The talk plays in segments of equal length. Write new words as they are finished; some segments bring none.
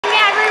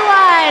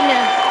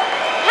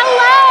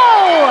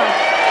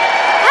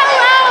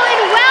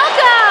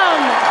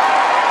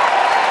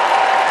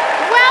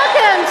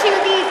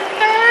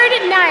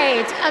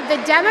of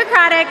the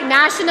Democratic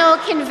National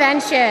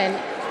Convention.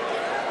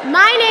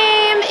 My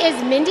name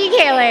is Mindy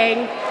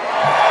Kaling.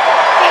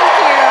 Thank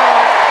you.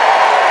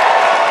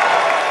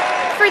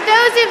 For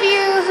those of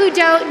you who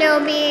don't know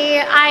me,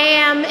 I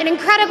am an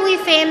incredibly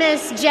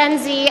famous Gen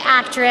Z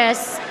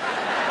actress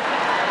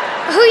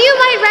who you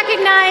might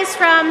recognize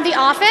from The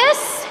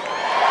Office.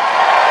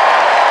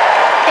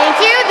 Thank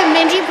you, The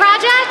Mindy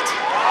Project.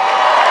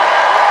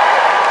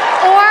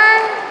 Or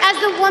as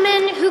the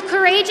woman who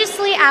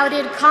courageously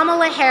outed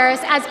Kamala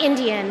Harris as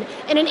Indian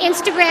in an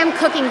Instagram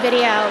cooking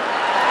video.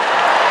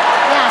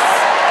 Yes,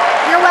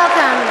 you're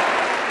welcome.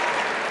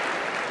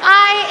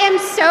 I am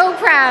so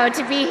proud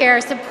to be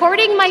here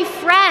supporting my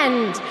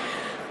friend.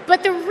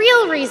 But the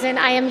real reason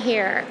I am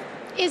here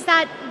is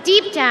that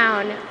deep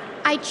down,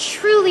 I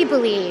truly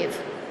believe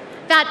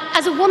that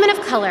as a woman of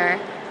color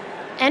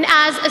and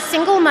as a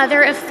single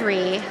mother of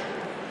 3,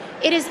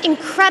 it is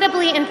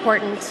incredibly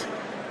important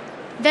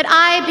that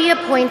I be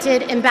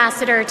appointed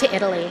ambassador to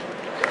Italy.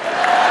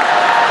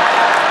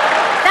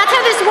 That's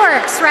how this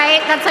works,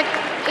 right? That's like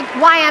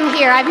why I'm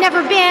here. I've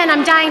never been,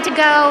 I'm dying to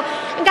go.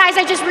 And guys,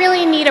 I just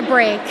really need a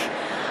break.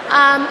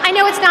 I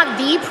know it's not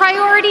the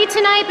priority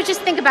tonight, but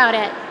just think about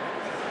it.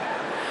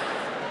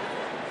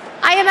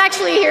 I am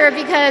actually here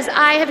because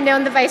I have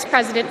known the Vice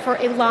President for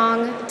a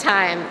long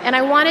time, and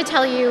I want to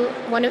tell you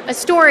a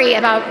story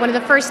about one of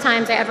the first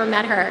times I ever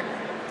met her.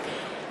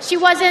 She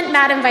wasn't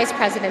Madam Vice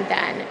President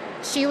then.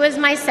 She was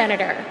my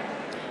senator,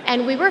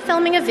 and we were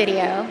filming a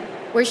video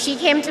where she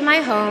came to my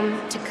home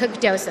to cook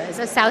dosas,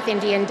 a South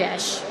Indian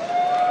dish.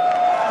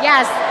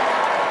 Yes,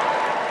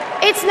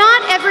 it's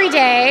not every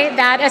day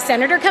that a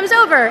senator comes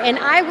over, and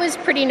I was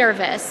pretty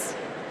nervous.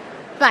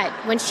 But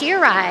when she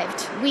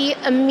arrived, we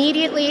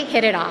immediately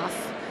hit it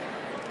off.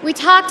 We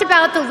talked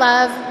about the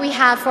love we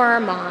have for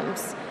our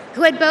moms,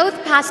 who had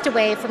both passed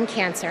away from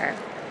cancer.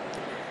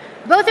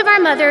 Both of our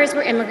mothers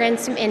were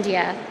immigrants from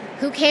India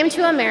who came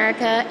to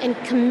America and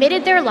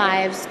committed their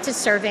lives to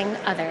serving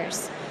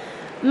others.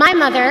 My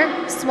mother,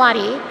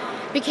 Swati,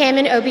 became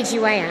an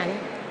OBGYN.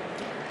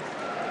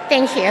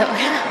 Thank you.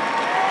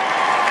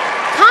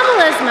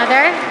 Kamala's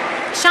mother,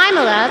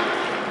 Shaimala,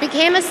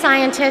 became a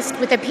scientist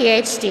with a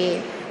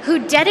PhD who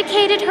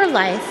dedicated her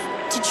life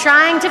to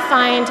trying to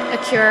find a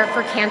cure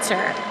for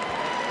cancer.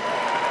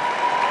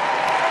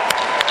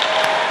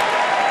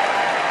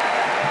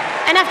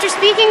 And after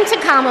speaking to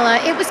Kamala,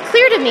 it was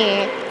clear to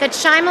me that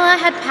Shaimala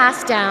had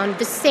passed down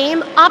the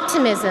same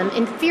optimism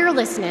and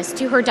fearlessness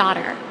to her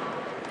daughter.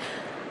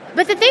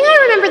 But the thing I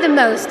remember the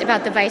most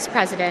about the Vice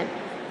President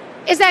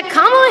is that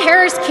Kamala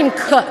Harris can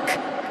cook.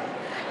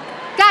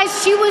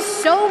 Guys, she was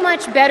so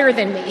much better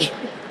than me.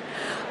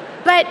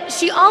 But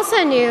she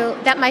also knew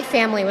that my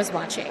family was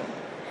watching.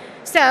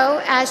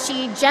 So, as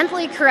she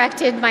gently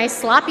corrected my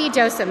sloppy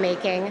dosa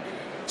making,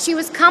 she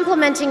was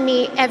complimenting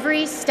me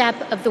every step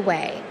of the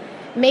way,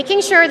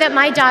 making sure that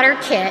my daughter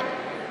Kit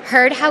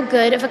heard how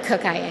good of a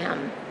cook I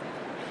am.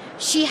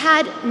 She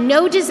had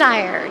no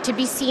desire to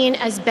be seen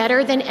as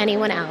better than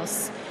anyone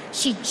else.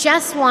 She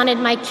just wanted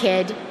my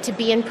kid to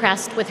be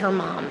impressed with her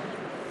mom.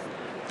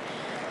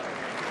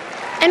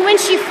 And when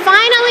she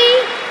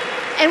finally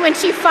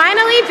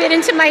bit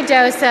into my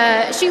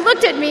dosa, she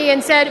looked at me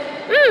and said,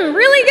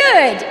 really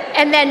good,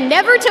 and then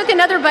never took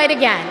another bite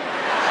again.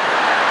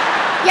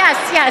 Yes,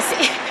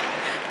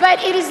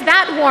 but it is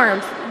that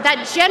warmth,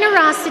 that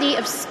generosity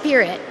of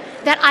spirit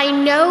that I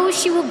know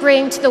she will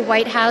bring to the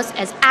White House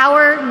as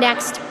our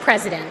next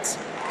president.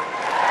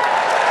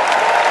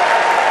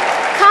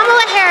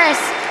 Kamala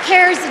Harris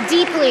cares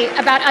deeply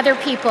about other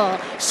people.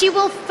 She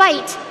will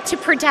fight to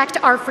protect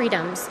our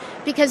freedoms,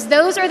 because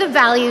those are the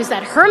values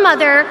that her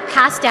mother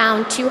passed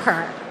down to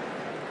her.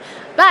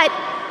 But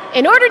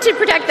in order to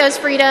protect those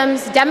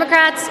freedoms,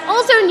 Democrats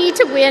also need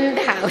to win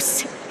the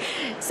House.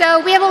 So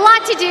we have a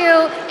lot to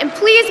do, and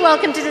please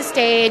welcome to the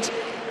stage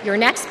your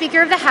next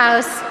Speaker of the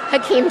House,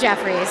 Hakeem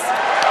Jeffries.